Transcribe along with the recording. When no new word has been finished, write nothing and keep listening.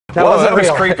That wasn't that was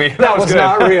real. creepy. That was good.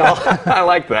 not real. I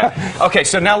like that. Okay,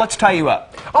 so now let's tie you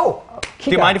up. Oh, Kika.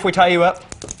 Do you mind if we tie you up?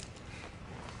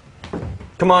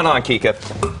 Come on, Kika.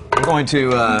 I'm going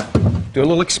to do a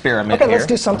little experiment Okay, here. let's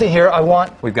do something here.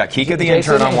 We've got Kika the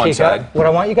Jason intern on and one Kika. side. What I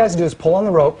want you guys to do is pull on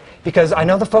the rope, because I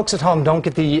know the folks at home don't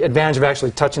get the advantage of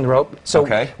actually touching the rope. So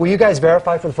will you guys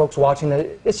verify for the folks watching that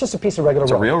it's just a piece of regular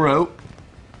rope? It's a real rope.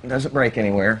 It doesn't break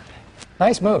anywhere.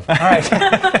 Nice move. All right.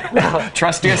 Now,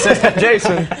 trusty assistant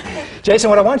Jason. Jason,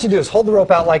 what I want you to do is hold the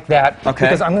rope out like that. Okay.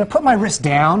 Because I'm going to put my wrist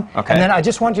down. Okay. And then I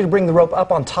just want you to bring the rope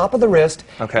up on top of the wrist.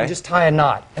 Okay. And just tie a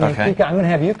knot. And then Kika, I'm going to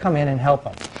have you come in and help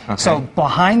him. Okay. So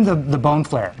behind the bone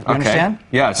flare. You understand?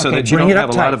 Yeah, so that you bring don't it have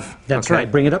up a tight. lot of... That's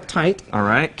right. Bring it up tight. All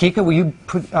right. Kika, will you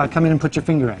come in and put your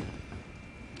finger in?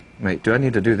 Wait, do I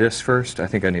need to do this first? I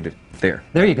think I need to... There.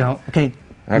 There you go. Okay.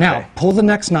 Now, pull the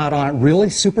next knot on it really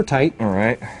super tight. All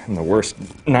right. I'm the worst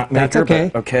knot maker. That's okay.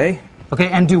 But okay. Okay,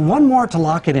 and do one more to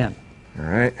lock it in. All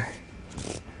right.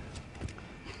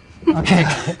 Okay.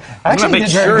 I'm going to make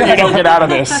sure you don't get out of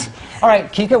this. All right,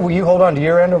 Kika, will you hold on to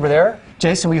your end over there?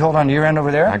 Jason, will you hold on to your end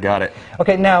over there? I got it.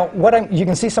 Okay, now, you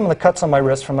can see some of the cuts on my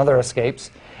wrist from other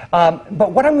escapes.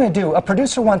 But what I'm going to do, a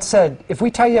producer once said, if we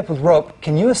tie you up with rope,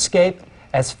 can you escape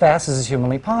as fast as is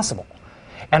humanly possible?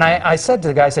 And I said to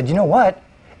the guy, I said, you know what?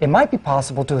 It might be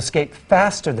possible to escape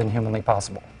faster than humanly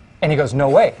possible. And he goes, no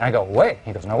way. And I go, way.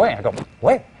 He goes, no way. And I go,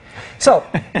 way. So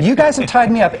you guys have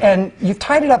tied me up, and you've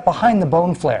tied it up behind the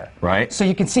bone flare. Right. So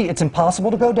you can see it's impossible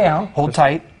to go down. Hold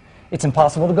tight. It's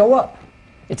impossible to go up.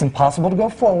 It's impossible to go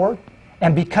forward.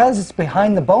 And because it's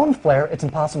behind the bone flare, it's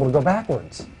impossible to go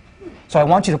backwards. So I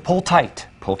want you to pull tight.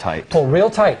 Pull tight. Pull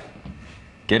real tight.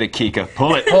 Get it, Kika.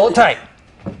 Pull it. Pull it tight.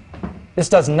 This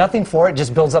does nothing for it,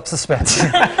 just builds up suspense. Pull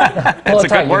it's it a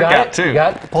tight. good workout, too. You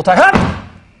got it? Pull tight. Hop!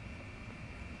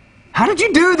 How did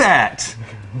you do that?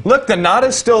 Look, the knot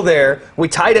is still there. We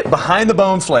tied it behind the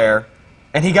bone flare,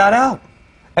 and he got out.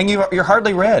 And you're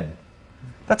hardly red.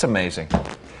 That's amazing.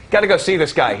 Got to go see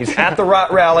this guy. He's at the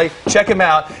Rot Rally. Check him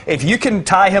out. If you can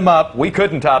tie him up, we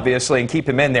couldn't, obviously, and keep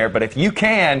him in there. But if you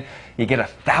can, you get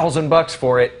 $1,000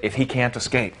 for it if he can't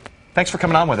escape. Thanks for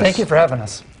coming on with us. Thank you for having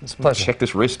us. It's a pleasure. Check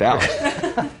this wrist out.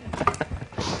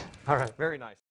 All right. Very nice.